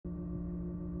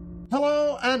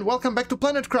Hello and welcome back to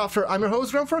Planet Crafter. I'm your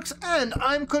host GrunfWorks and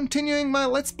I'm continuing my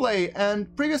Let's Play.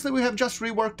 And previously we have just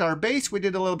reworked our base, we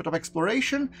did a little bit of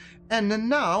exploration, and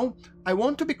now I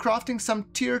want to be crafting some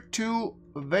tier 2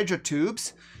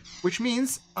 vegetubes, which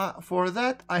means for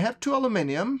that I have 2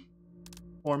 aluminium,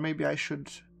 or maybe I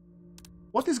should...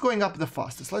 What is going up the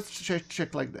fastest? Let's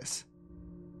check like this.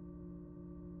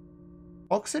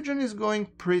 Oxygen is going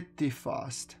pretty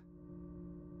fast.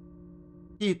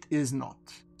 Heat is not.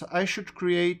 So I should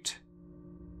create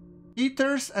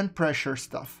heaters and pressure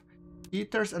stuff.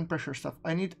 Heaters and pressure stuff.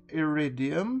 I need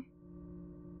iridium.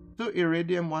 2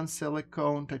 iridium, 1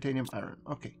 silicone, titanium, iron.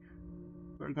 Okay.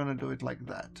 We're gonna do it like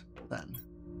that then.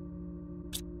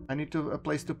 I need a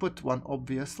place to put one,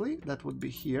 obviously. That would be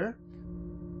here.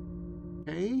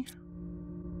 Okay.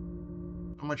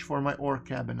 How much for my ore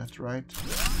cabinet, right?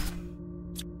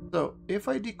 So if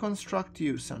I deconstruct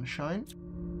you, Sunshine,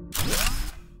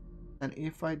 and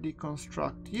if I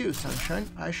deconstruct you, Sunshine,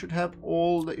 I should have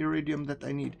all the iridium that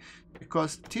I need.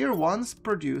 Because tier 1s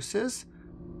produces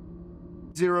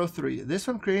 0.3. This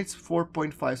one creates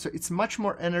 4.5. So it's much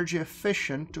more energy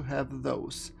efficient to have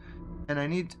those. And I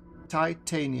need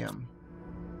titanium.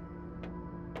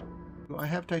 Do I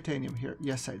have titanium here?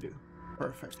 Yes, I do.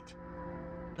 Perfect.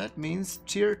 That means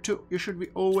tier 2, you should be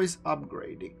always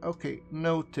upgrading. Okay,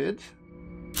 noted.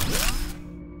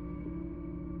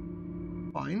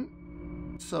 Fine.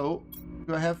 So,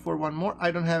 do I have for one more?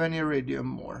 I don't have any iridium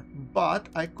more, but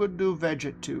I could do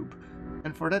vegetube,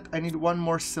 and for that I need one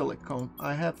more silicone.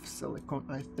 I have silicone,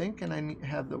 I think, and I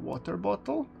have the water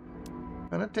bottle. I'm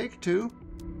gonna take 2.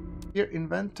 Here,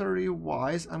 inventory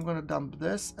wise, I'm gonna dump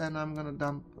this and I'm gonna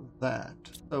dump that.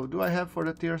 So, do I have for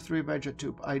the tier 3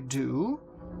 vegetube? I do.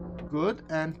 Good.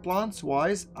 And plants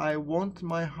wise, I want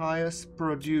my highest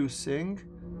producing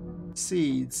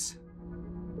seeds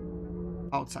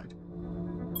outside.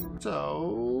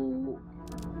 So,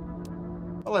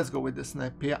 well, let's go with the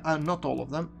Snipea. Not all of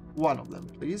them. One of them,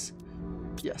 please.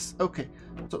 Yes, okay.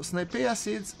 So, Snipea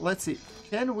seeds, let's see.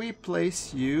 Can we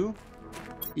place you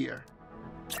here?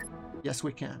 Yes,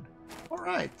 we can.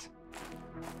 Alright.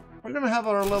 We're gonna have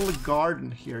our little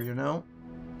garden here, you know.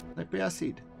 Snipea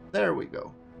seed. There we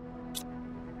go.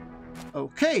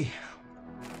 Okay.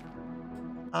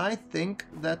 I think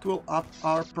that will up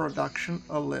our production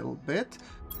a little bit.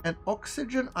 And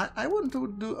oxygen, I want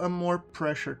to do a more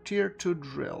pressure. Tier 2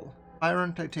 drill.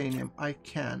 Iron, titanium, I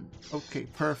can. Okay,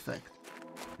 perfect.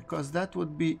 Because that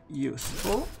would be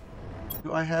useful.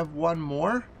 Do I have one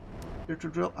more? Tier 2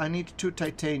 drill, I need 2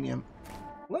 titanium.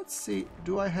 Let's see,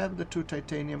 do I have the 2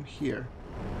 titanium here?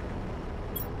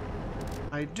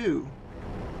 I do.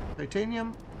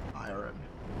 Titanium, iron.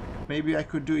 Maybe I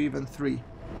could do even 3.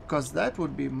 Because that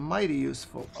would be mighty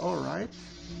useful. Alright.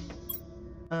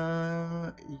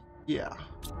 Yeah.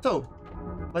 So,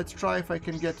 let's try if I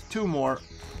can get 2 more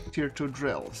tier 2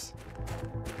 drills.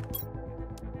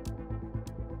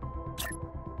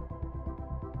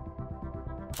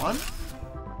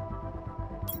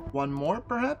 One more,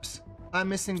 perhaps? I'm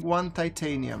missing 1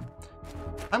 titanium.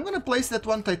 I'm gonna place that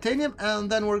 1 titanium and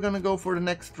then we're gonna go for the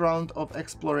next round of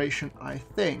exploration, I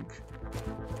think.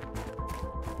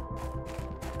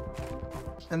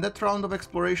 And that round of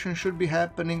exploration should be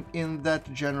happening in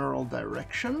that general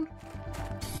direction.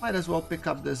 Might as well pick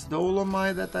up this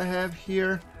dolomite that I have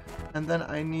here. And then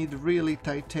I need really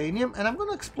titanium. And I'm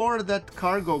gonna explore that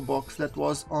cargo box that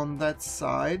was on that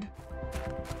side.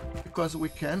 Because we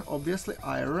can, obviously.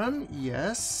 Iron,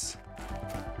 yes.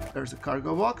 There's a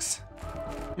cargo box.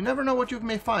 You never know what you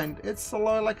may find. It's a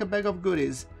lot like a bag of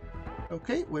goodies.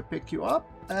 Okay, we pick you up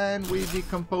and we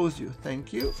decompose you.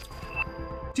 Thank you.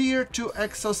 Tier 2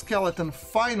 exoskeleton,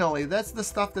 finally! That's the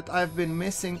stuff that I've been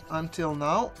missing until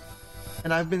now.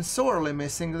 And I've been sorely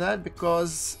missing that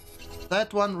because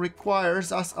that one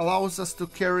allows us to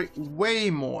carry way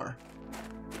more.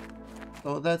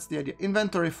 So that's the idea.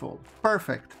 Inventory full.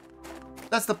 Perfect.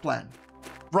 That's the plan.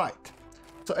 Right.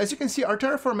 So as you can see, our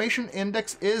terraformation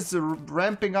index is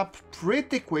ramping up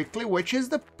pretty quickly, which is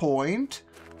the point.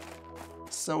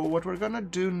 So what we're gonna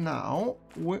do now,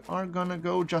 we are gonna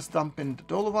go just dump in the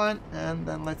dolomite, and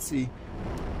then let's see,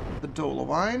 the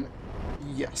dolomite,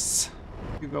 yes,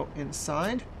 you go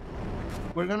inside.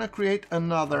 We're gonna create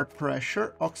another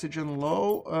pressure, oxygen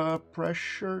low,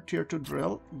 pressure, tier 2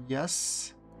 drill,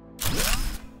 yes.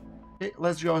 Okay,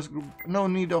 let's just, no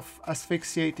need of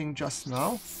asphyxiating just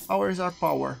now. How is our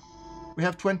power? We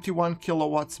have 21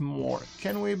 kilowatts more.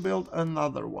 Can we build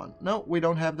another one? No, we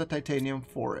don't have the titanium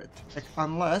for it.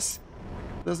 Unless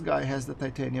this guy has the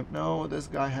titanium. No, this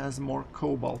guy has more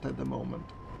cobalt at the moment.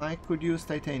 I could use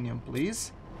titanium,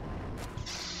 please.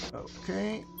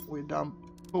 Okay, we dump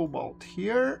cobalt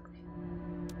here.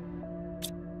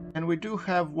 And we do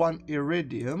have one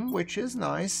iridium, which is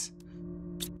nice.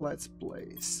 Let's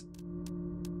place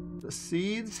the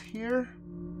seeds here.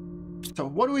 So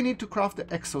what do we need to craft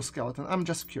the exoskeleton? I'm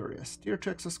just curious. Tier 2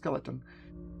 exoskeleton.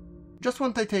 Just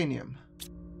one titanium.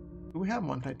 Do we have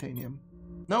one titanium?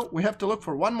 No, we have to look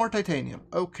for one more titanium.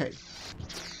 Okay.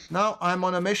 Now I'm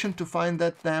on a mission to find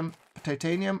that damn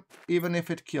titanium, even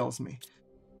if it kills me.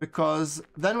 Because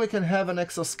then we can have an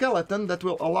exoskeleton that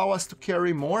will allow us to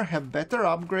carry more, have better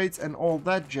upgrades and all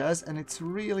that jazz, and it's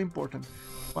really important.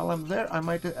 While I'm there, I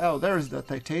might... Oh, there's the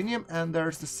titanium and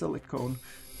there's the silicone.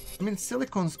 I mean,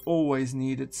 silicone's always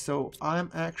needed, so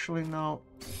I'm actually now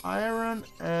iron,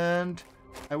 and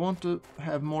I want to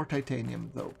have more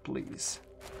titanium though, please.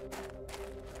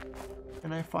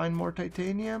 Can I find more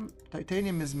titanium?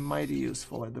 Titanium is mighty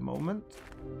useful at the moment.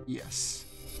 Yes.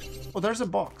 Oh, there's a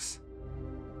box.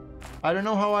 I don't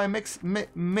know how I missed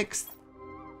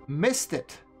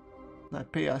it. I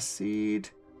pay a seed.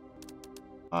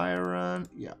 Iron.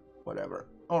 Yeah, whatever.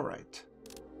 Alright.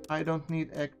 I don't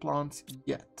need eggplants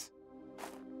yet.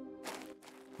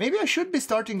 Maybe I should be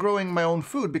starting growing my own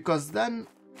food, because then...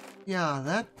 Yeah,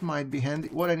 that might be handy.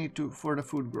 What I need to for the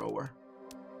food grower.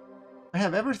 I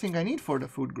have everything I need for the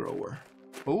food grower.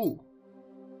 Oh.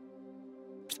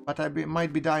 But I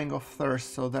might be dying of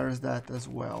thirst, so there's that as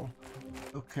well.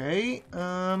 Okay.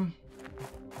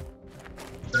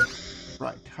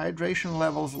 Right. Hydration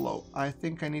levels low. I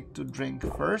think I need to drink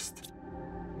first.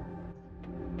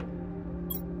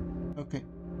 Okay.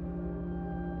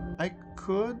 I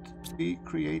could be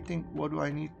creating... What do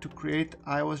I need to create?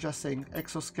 I was just saying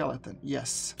exoskeleton.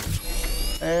 Yes.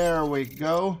 There we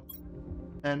go.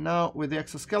 And now with the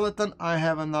exoskeleton, I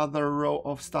have another row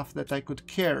of stuff that I could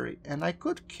carry. And I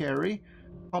could carry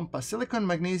compass, silicon,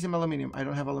 magnesium, aluminium. I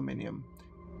don't have aluminium.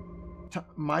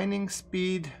 Mining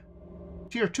speed.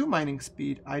 Tier 2 mining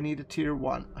speed. I need a tier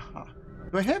 1. Aha.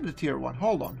 Do I have the tier 1?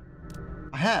 Hold on.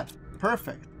 I have.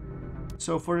 Perfect.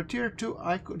 So for the tier 2,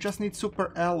 I could just need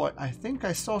super alloy. I think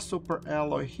I saw super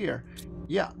alloy here.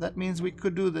 Yeah, that means we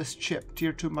could do this chip.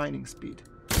 Tier 2 mining speed.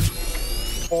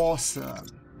 Awesome.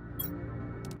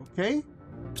 Okay,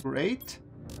 great.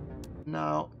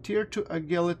 Now, tier 2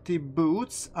 agility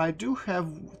boots. I do have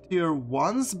tier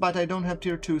 1s, but I don't have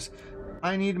tier 2s.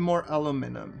 I need more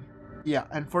aluminum. Yeah,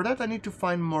 and for that I need to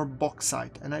find more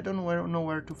bauxite. And I don't know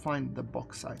where to find the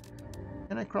bauxite.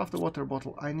 Can I craft a water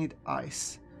bottle? I need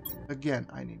ice. Again,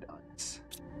 I need ice.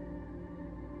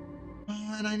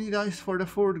 And I need ice for the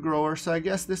food grower, so I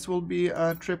guess this will be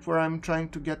a trip where I'm trying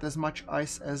to get as much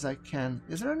ice as I can.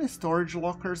 Is there any storage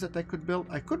lockers that I could build?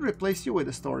 I could replace you with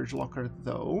a storage locker,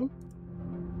 though.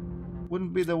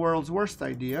 Wouldn't be the world's worst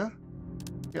idea.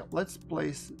 Yeah, let's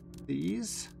place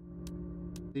these.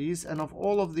 These, and of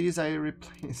all of these I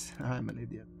replace... I'm an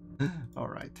idiot.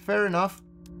 Alright, fair enough.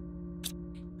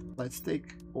 Let's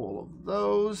take all of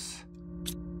those.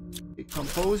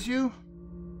 Decompose you.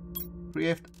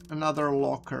 Create another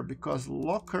locker, because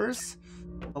lockers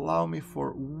allow me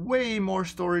for way more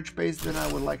storage space than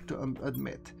I would like to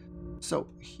admit. So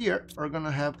here we're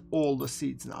gonna have all the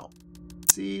seeds now.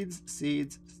 Seeds,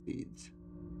 seeds, seeds.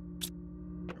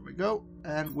 There we go.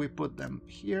 And we put them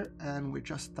here, and we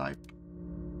just type.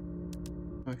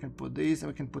 We can put these,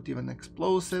 and we can put even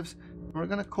explosives. We're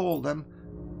gonna call them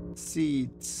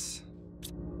seeds.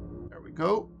 There we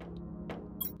go.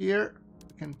 Here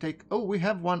we can take... Oh, we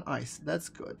have one ice. That's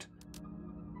good.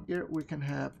 Here we can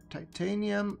have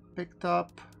titanium picked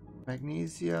up,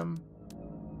 magnesium,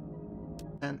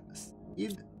 and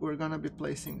seed. We're gonna be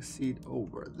placing seed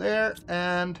over there.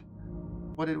 And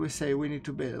what did we say we need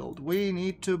to build? We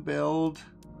need to build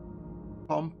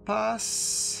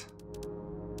compass.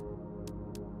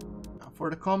 Now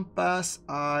for the compass,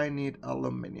 I need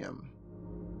aluminium.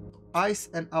 Ice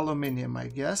and aluminium, I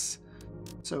guess.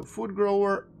 So food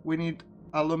grower, we need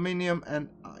aluminium and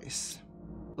ice.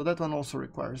 So that one also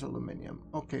requires aluminium.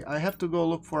 Okay, I have to go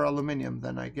look for aluminium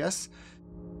then, I guess.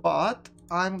 But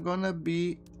I'm gonna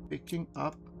be picking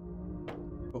up...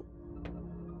 Oh,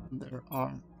 there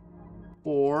are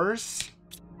ores.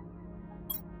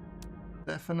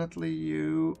 Definitely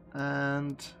you,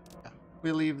 and yeah,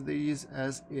 we leave these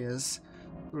as is.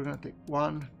 We're gonna take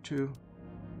 1, 2,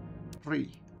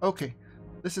 3. Okay.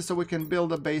 This is so we can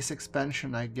build a base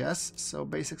expansion, I guess. So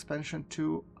base expansion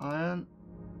 2 iron.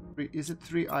 3. Is it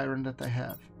 3 iron that I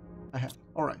have? I have.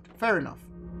 Alright, fair enough.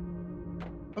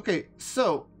 Okay,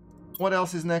 so what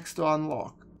else is next to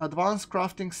unlock? Advanced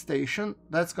crafting station.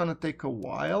 That's gonna take a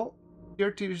while.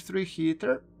 Tier 3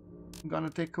 heater. Gonna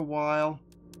take a while.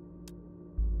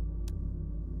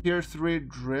 Tier 3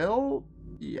 drill.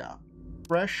 Yeah.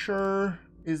 Pressure.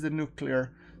 is the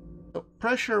nuclear. So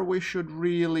pressure we should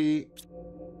really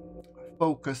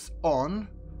focus on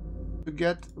to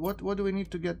get... What do we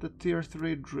need to get the tier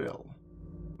 3 drill?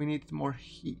 We need more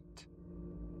heat.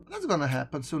 That's gonna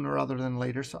happen sooner rather than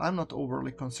later, so I'm not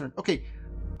overly concerned. Okay,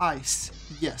 ice.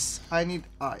 Yes, I need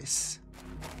ice.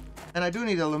 And I do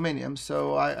need aluminium,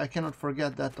 so I cannot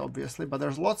forget that, obviously. But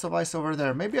there's lots of ice over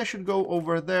there. Maybe I should go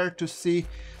over there to see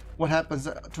what happens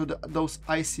to those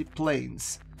icy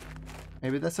plains.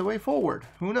 Maybe that's a way forward.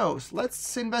 Who knows?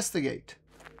 Let's investigate.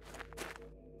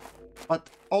 But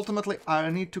ultimately, I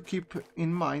need to keep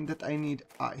in mind that I need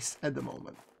ice at the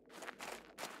moment.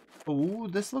 Oh,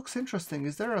 this looks interesting.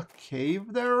 Is there a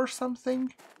cave there or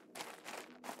something?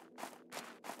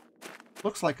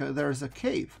 Looks like there's a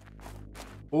cave.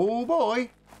 Oh boy!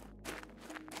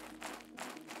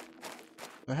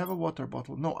 Do I have a water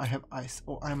bottle? No, I have ice.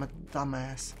 Oh, I'm a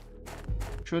dumbass.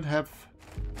 Should have...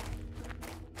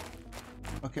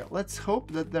 Okay, let's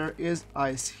hope that there is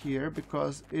ice here,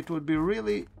 because it would be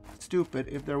really stupid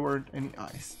if there weren't any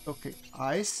ice. Okay,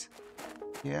 ice.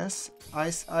 Yes,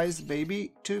 ice, ice,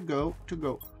 baby. To go, to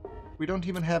go. We don't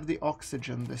even have the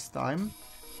oxygen this time.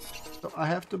 So I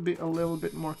have to be a little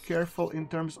bit more careful in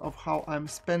terms of how I'm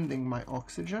spending my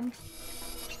oxygen.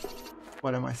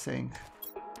 What am I saying?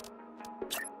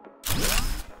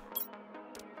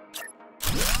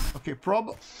 Okay,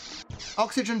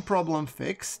 oxygen problem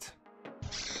fixed.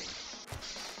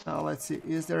 Now let's see,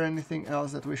 is there anything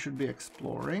else that we should be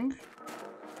exploring?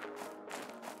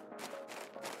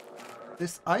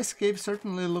 This ice cave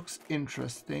certainly looks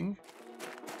interesting.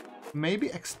 Maybe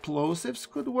explosives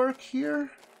could work here?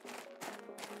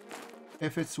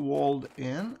 If it's walled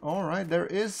in. Alright, there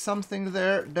is something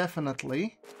there,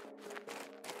 definitely.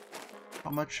 How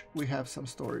much? We have some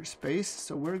storage space,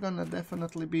 so we're gonna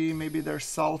definitely be... Maybe there's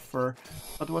sulfur,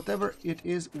 but whatever it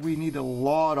is, we need a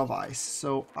lot of ice.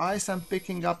 So ice I'm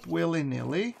picking up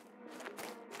willy-nilly.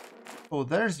 Oh,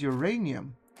 there's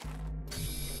uranium.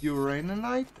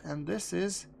 Uraninite, and this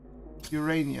is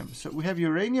uranium. So we have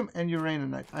uranium and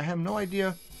uraninite. I have no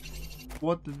idea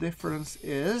what the difference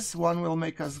is. One will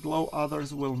make us glow,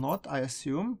 others will not, I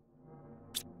assume.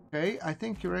 Okay, I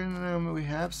think uranium we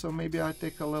have, so maybe I'll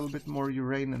take a little bit more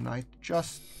uraninite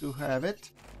just to have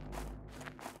it.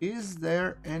 Is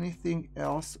there anything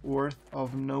else worth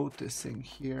of noticing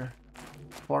here?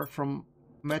 Apart from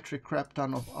metric crap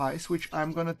ton of ice, which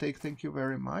I'm gonna take, thank you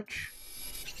very much.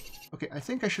 Okay, I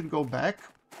think I should go back.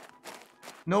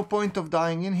 No point of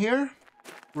dying in here,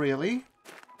 really.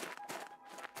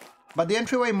 But the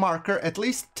entryway marker at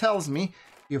least tells me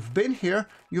you've been here,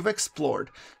 you've explored.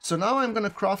 So now I'm gonna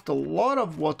craft a lot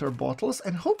of water bottles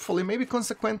and hopefully, maybe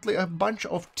consequently, a bunch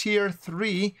of tier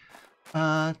 3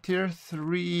 Vega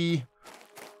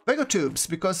tubes,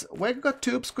 because Vega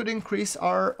tubes could increase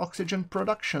our oxygen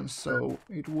production, so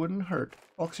it wouldn't hurt.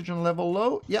 Oxygen level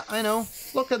low? Yeah, I know.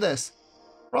 Look at this.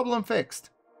 Problem fixed.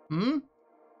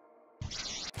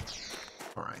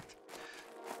 Alright.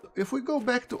 If we go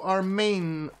back to our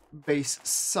main base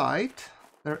site,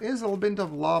 there is a little bit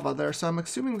of lava there, so I'm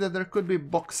assuming that there could be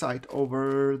bauxite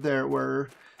over there where...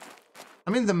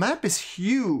 I mean, the map is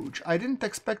huge. I didn't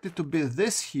expect it to be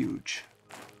this huge.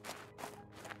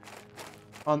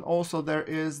 And also there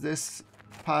is this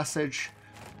passage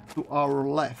to our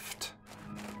left.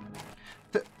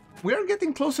 We are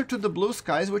getting closer to the blue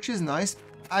skies, which is nice.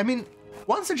 I mean,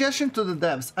 one suggestion to the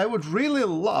devs, I would really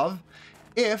love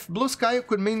if blue sky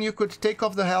could mean you could take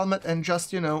off the helmet and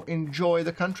just, you know, enjoy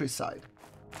the countryside.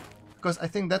 Because I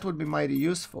think that would be mighty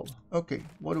useful. Okay,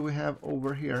 what do we have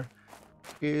over here?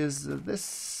 Is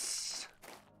this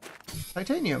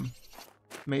titanium?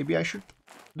 Maybe I should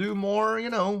do more, you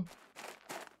know,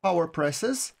 power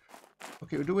presses.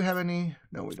 Okay, do we have any?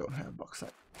 No, we don't have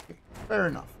bauxite. Okay, fair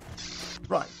enough.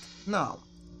 Right, now,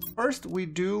 first we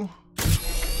do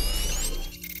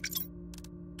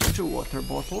 2 water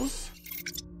bottles.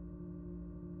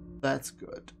 That's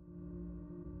good.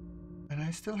 And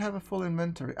I still have a full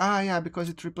inventory. Ah, yeah, because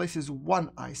it replaces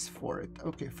 1 ice for it.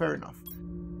 Okay, fair enough.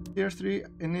 Tier 3,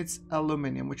 and it's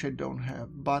aluminium, which I don't have,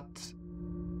 but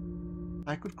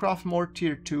I could craft more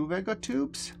tier 2 Vega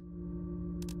tubes.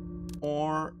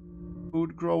 Or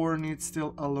food grower needs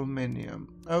still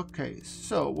aluminium. Okay,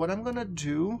 so what I'm gonna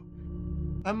do,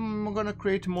 I'm gonna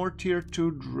create more tier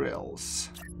 2 drills,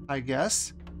 I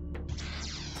guess.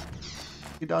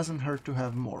 It doesn't hurt to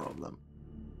have more of them.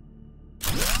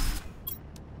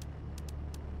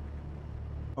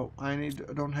 Oh, I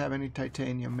don't have any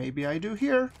titanium. Maybe I do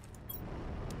here.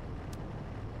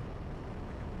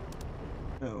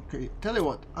 Okay, tell you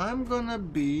what, I'm gonna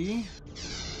be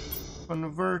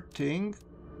converting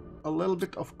a little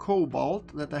bit of cobalt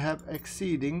that I have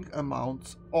exceeding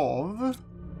amounts of.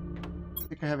 I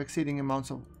think I have exceeding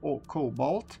amounts of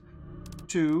cobalt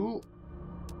to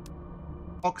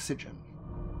oxygen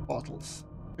bottles,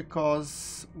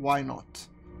 because why not?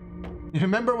 You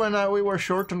remember when we were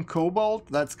short on cobalt?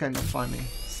 That's kind of funny.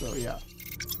 So yeah.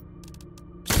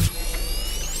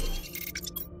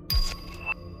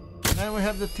 And we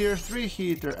have the tier 3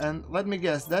 heater, and let me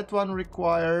guess, that one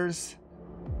requires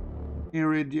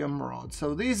iridium rod.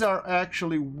 So these are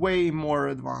actually way more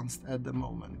advanced at the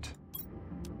moment.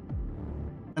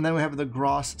 And then we have the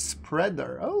grass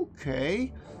spreader.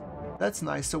 Okay, that's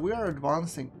nice. So we are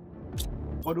advancing.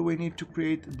 What do we need to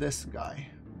create this guy?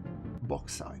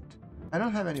 Bauxite. I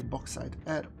don't have any bauxite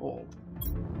at all.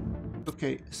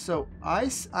 Okay, so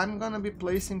ice I'm gonna be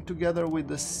placing together with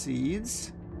the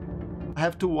seeds. I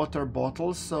have 2 water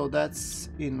bottles, so that's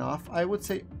enough. I would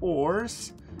say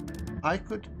ores. I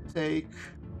could take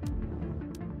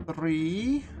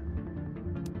 3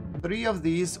 of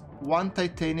these, 1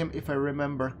 titanium if I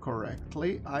remember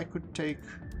correctly. I could take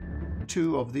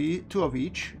 2 of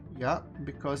each. Yeah,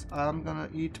 because I'm gonna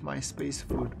eat my space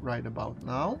food right about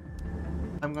now.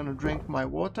 I'm gonna drink my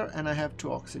water, and I have 2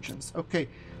 oxygens. Okay,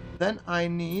 then I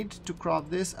need to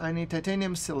craft this. I need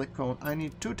titanium silicone. I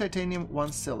need 2 titanium,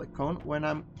 1 silicone when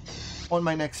I'm on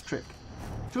my next trip.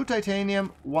 2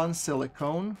 titanium, 1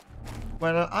 silicone.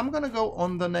 When I'm gonna go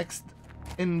on the next,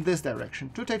 in this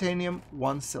direction. 2 titanium,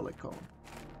 1 silicone.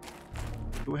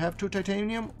 Do we have 2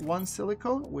 titanium, 1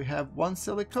 silicone? We have 1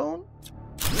 silicone.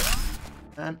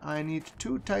 And I need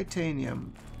 2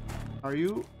 titanium. Are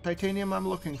you titanium I'm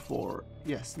looking for?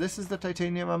 Yes, this is the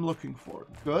titanium I'm looking for.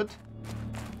 Good.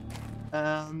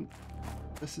 And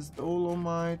this is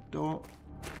dolomite.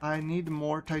 I need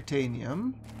more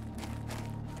titanium.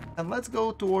 And let's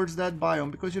go towards that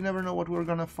biome, because you never know what we're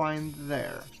gonna find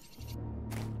there.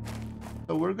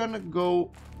 So we're gonna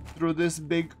go through this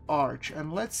big arch,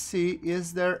 and let's see,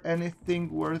 is there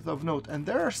anything worth of note? And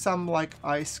there are some like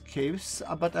ice caves,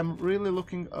 but I'm really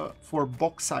looking for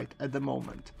bauxite at the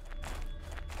moment.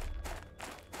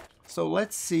 So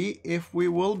let's see if we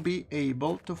will be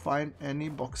able to find any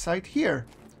bauxite here.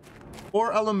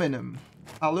 Or aluminum.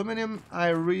 Aluminum I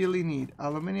really need.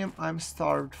 Aluminum I'm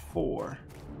starved for.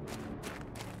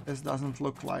 This doesn't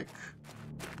look like.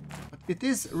 But it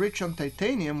is rich on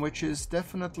titanium, which is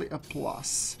definitely a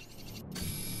plus.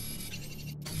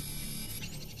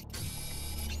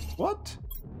 What?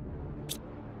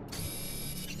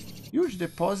 Huge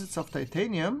deposits of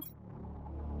titanium?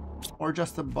 Or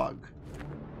just a bug?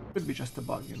 Could be just a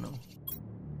bug, you know.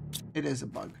 It is a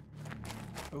bug.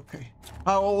 Okay.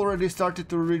 I already started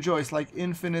to rejoice, like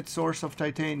infinite source of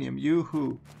titanium.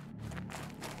 Yoo-hoo.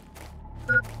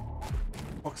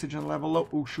 Oxygen level low.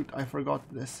 Oh shoot, I forgot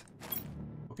this.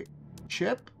 Okay.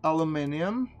 Chip,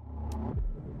 aluminium.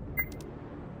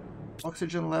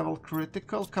 Oxygen level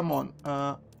critical. Come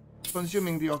on.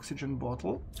 Consuming the oxygen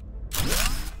bottle.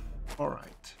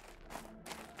 Alright.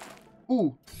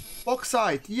 Ooh.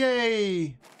 Bauxite.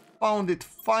 Yay! Found it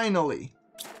finally.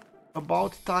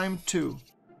 About time too.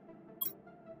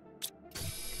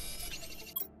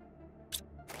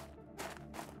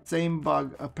 Same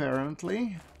bug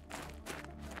apparently.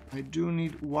 I do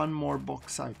need 1 more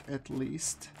bauxite at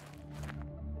least.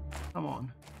 Come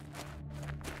on.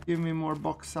 Give me more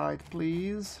bauxite,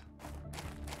 please.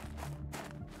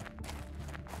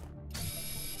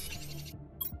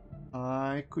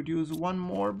 I could use 1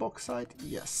 more bauxite.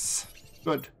 Yes.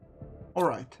 Good.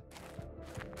 Alright.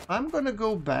 I'm gonna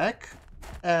go back,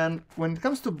 and when it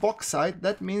comes to bauxite,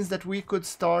 that means that we could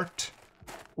start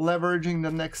leveraging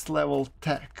the next level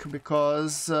tech,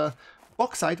 because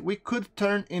bauxite we could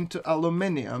turn into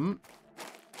aluminium,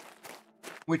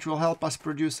 which will help us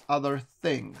produce other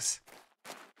things.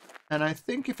 And I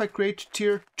think if I create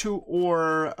tier 2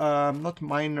 or not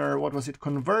miner, what was it,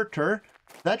 converter,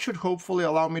 that should hopefully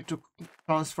allow me to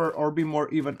transfer or be more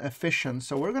even efficient.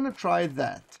 So we're gonna try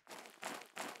that.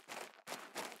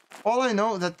 All I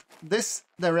know that this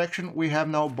direction we have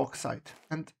now bauxite,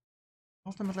 and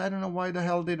ultimately I don't know why the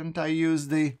hell didn't I use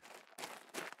the...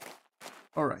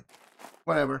 Alright,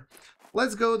 whatever.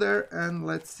 Let's go there and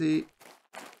let's see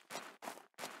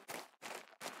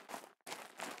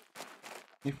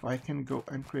if I can go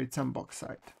and create some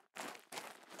bauxite.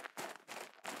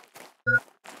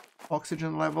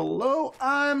 Oxygen level low.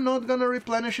 I'm not gonna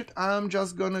replenish it. I'm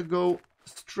just gonna go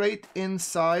straight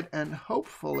inside and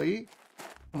hopefully...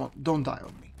 Come on, don't die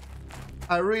on me.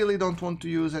 I really don't want to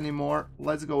use anymore.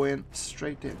 Let's go in,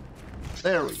 straight in.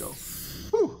 There we go.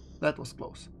 Whew, that was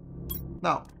close.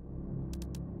 Now,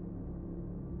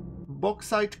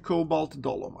 bauxite, cobalt,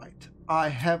 dolomite. I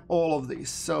have all of these,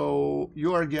 so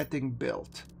you are getting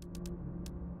built.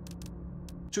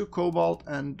 2 cobalt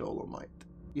and dolomite.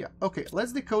 Yeah, okay,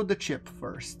 let's decode the chip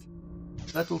first.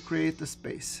 That will create the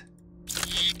space.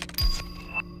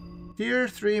 Tier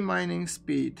 3 mining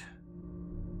speed.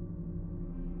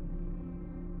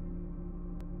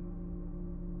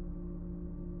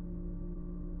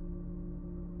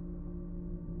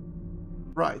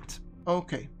 Right,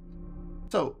 okay.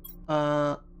 So,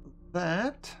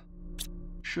 that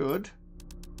should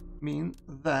mean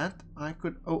that I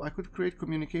could create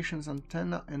communications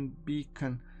antenna and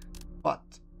beacon.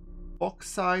 But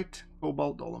bauxite,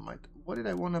 cobalt, dolomite. What did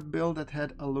I want to build that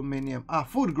had aluminium? Ah,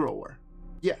 food grower.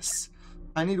 Yes,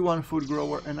 I need 1 food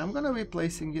grower, and I'm gonna be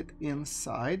placing it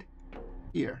inside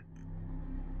here.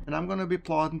 And I'm gonna be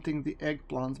planting the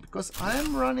eggplants because I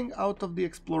am running out of the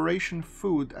exploration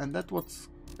food, and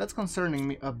that's concerning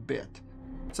me a bit.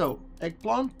 So,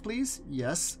 eggplant, please.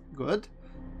 Yes, good.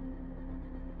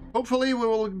 Hopefully we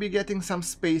will be getting some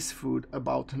space food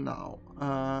about now.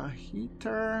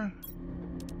 Heater.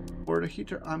 For the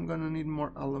heater, I'm gonna need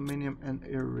more aluminium and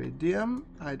iridium.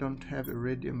 I don't have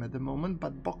iridium at the moment,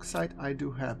 but bauxite I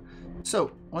do have.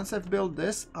 So, once I've built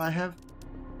this, I have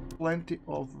plenty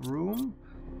of room.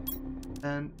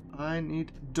 And I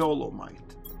need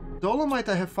dolomite. Dolomite,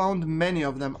 I have found many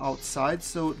of them outside,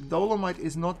 so dolomite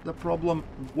is not the problem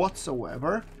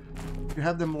whatsoever. You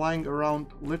have them lying around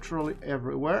literally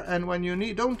everywhere, and when you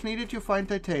don't need it, you find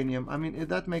titanium. I mean,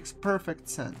 that makes perfect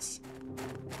sense.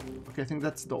 Okay, I think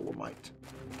that's dolomite.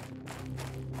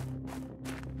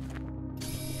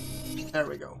 There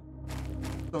we go.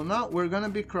 So now we're gonna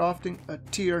be crafting a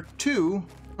tier 2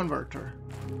 converter,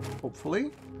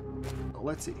 hopefully. So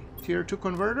let's see. Tier 2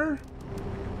 converter.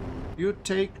 You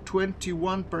take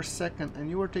 21 per second, and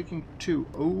you are taking 2.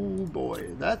 Oh boy,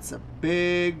 that's a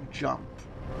big jump.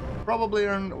 Probably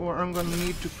I'm gonna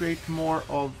need to create more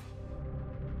of...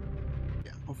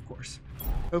 Yeah, of course.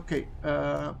 Okay,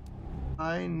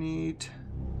 I need...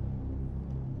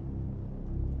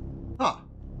 Huh.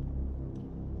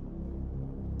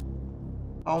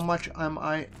 How much am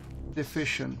I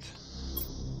deficient?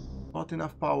 Not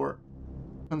enough power.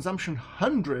 Consumption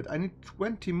 100. I need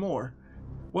 20 more.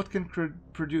 What can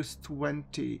produce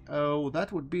 20? Oh,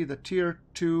 that would be the tier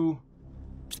 2.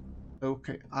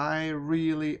 Okay, I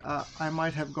really... I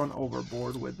might have gone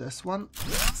overboard with this one,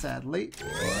 sadly.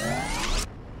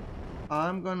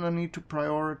 I'm gonna need to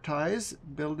prioritize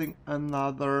building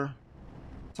another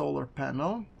solar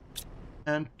panel.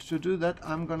 And to do that,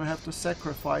 I'm gonna have to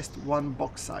sacrifice 1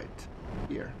 bauxite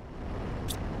here.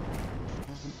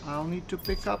 And I'll need to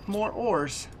pick up more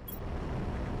ores.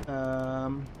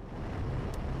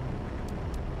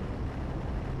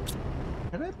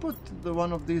 Can I put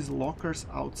one of these lockers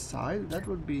outside? That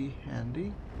would be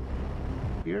handy.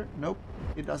 Here? Nope.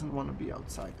 It doesn't want to be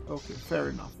outside. Okay, fair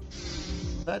enough.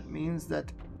 That means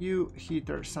that you,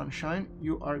 heater sunshine,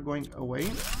 you are going away.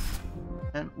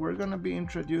 And we're gonna be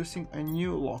introducing a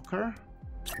new locker.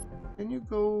 Can you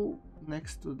go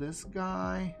next to this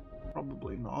guy?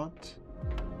 Probably not.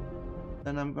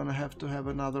 Then I'm gonna have to have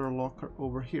another locker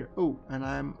over here. Oh, and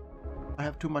I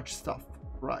have too much stuff.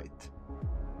 Right.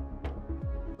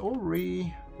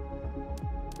 Sorry.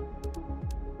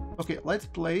 Okay, let's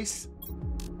place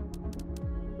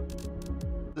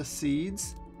the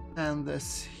seeds and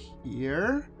this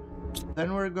here.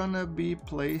 Then we're gonna be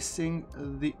placing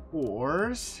the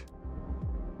ores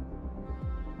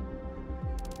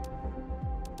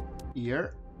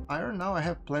here. Iron now I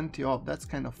have plenty of. That's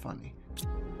kind of funny.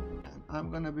 And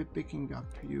I'm gonna be picking up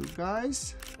you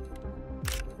guys.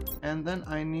 And then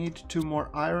I need 2 more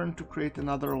iron to create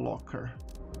another locker.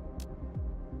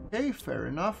 Okay, fair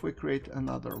enough. We create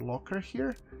another locker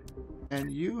here.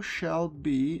 And you shall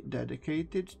be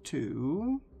dedicated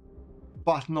to,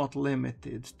 but not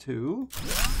limited to...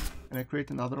 Can I create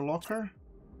another locker?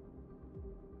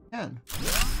 Can.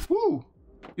 Woo!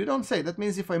 You don't say. That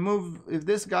means if I move, if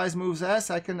this guy moves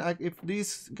S, if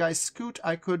these guys scoot,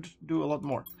 I could do a lot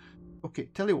more. Okay,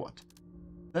 tell you what.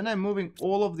 Then I'm moving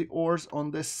all of the ores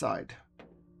on this side.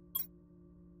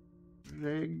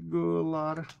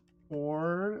 Regular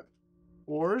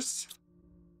ores.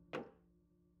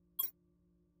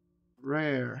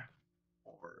 Rare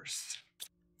ores.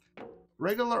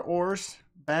 Regular ores.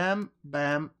 Bam,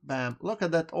 bam, bam. Look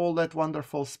at that, all that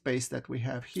wonderful space that we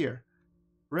have here.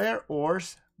 Rare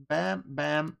ores. Bam,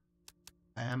 bam,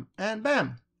 bam, and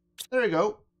bam. There you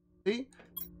go. See?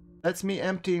 That's me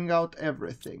emptying out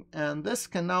everything. And this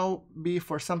can now be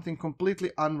for something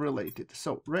completely unrelated.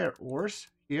 So, rare ores.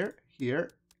 Here,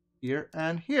 here, here,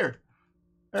 and here.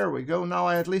 There we go. Now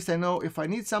at least I know if I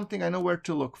need something, I know where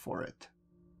to look for it.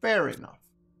 fair enough.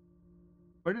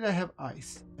 Where did I have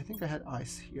ice? I think I had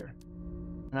ice here.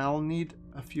 And I'll need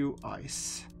a few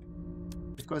ice.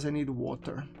 Because I need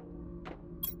water.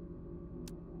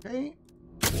 Okay.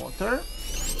 Water.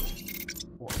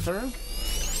 Water.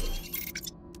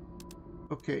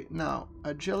 Okay, now,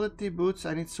 agility boots,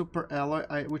 I need super alloy,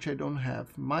 which I don't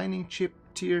have. Mining chip,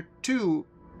 tier 2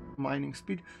 mining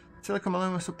speed. Silicon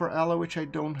aluminum super alloy, which I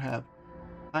don't have.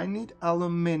 I need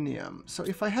aluminium. So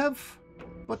if I have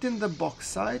put in the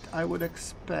bauxite, I would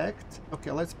expect...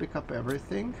 Okay, let's pick up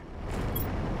everything.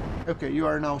 Okay, you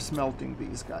are now smelting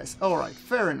these guys. Alright,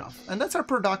 fair enough. And that's our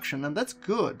production, and that's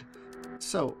good.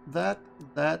 So, that,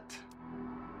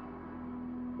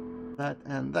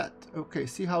 and that. Okay,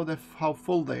 see how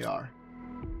full they are.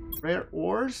 Rare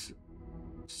ores.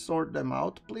 Sort them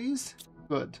out, please.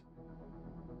 Good.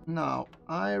 Now,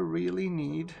 I really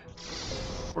need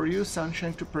for you,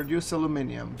 Sunshine, to produce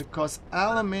aluminium, because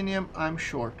aluminium I'm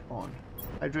short on.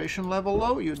 Hydration level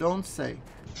low? You don't say.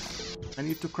 I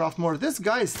need to craft more. This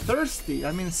guy is thirsty.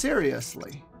 I mean,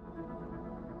 seriously.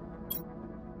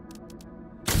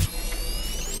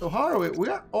 So how are we?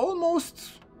 We're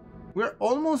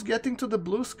almost getting to the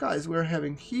blue skies. We're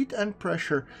having heat and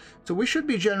pressure. So we should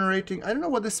be generating, I don't know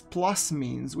what this plus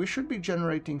means. We should be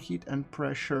generating heat and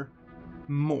pressure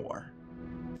more.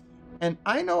 And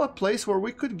I know a place where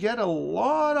we could get a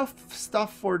lot of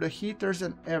stuff for the heaters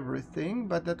and everything,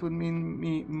 but that would mean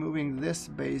me moving this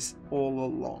base all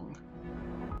along.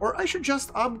 Or I should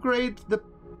just upgrade the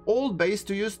old base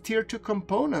to use tier 2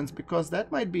 components, because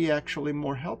that might be actually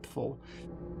more helpful.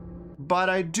 But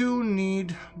I do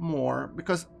need more,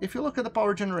 because if you look at the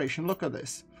power generation, look at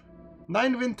this.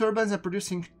 9 wind turbines are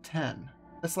producing 10.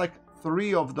 That's like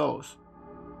 3 of those.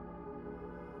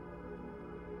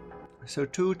 So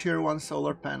 2 tier 1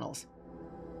 solar panels.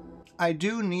 I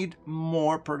do need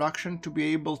more production to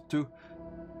be able to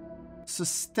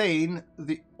sustain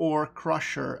the ore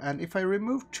crusher. And if I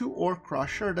remove 2 ore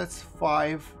crusher, that's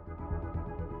 5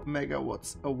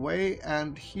 megawatts away.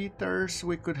 And heaters,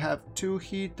 we could have 2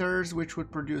 heaters, which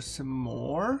would produce some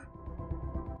more.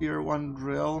 Tier 1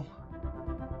 drill.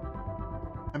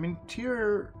 I mean,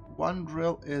 tier 1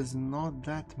 drill is not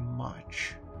that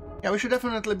much. Yeah, we should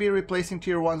definitely be replacing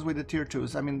tier 1s with the tier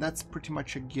 2s. I mean, that's pretty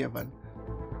much a given.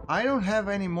 I don't have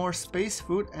any more space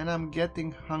food and I'm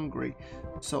getting hungry.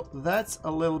 So that's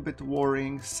a little bit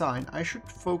worrying sign. I should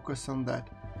focus on that.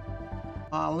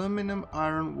 Aluminum,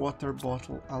 iron, water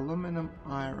bottle. Aluminum,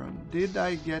 iron. Did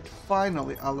I get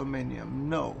finally aluminium?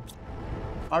 No.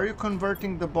 Are you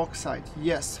converting the bauxite?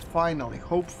 Yes, finally,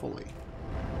 hopefully.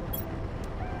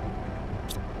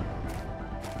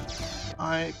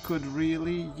 I could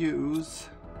really use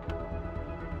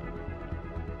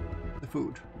the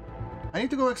food. I need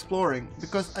to go exploring,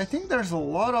 because I think there's a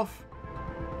lot of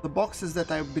the boxes that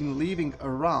I've been leaving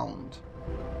around.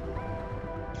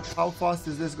 How fast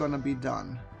is this gonna be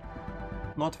done?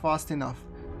 Not fast enough.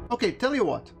 Okay, tell you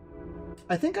what.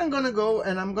 I think I'm gonna go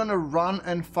and I'm gonna run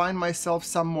and find myself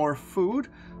some more food,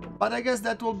 but I guess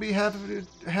that will be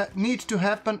need to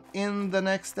happen in the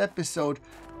next episode.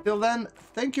 Till then,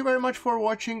 thank you very much for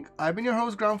watching. I've been your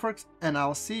host GrunfWorks, and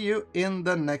I'll see you in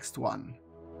the next one.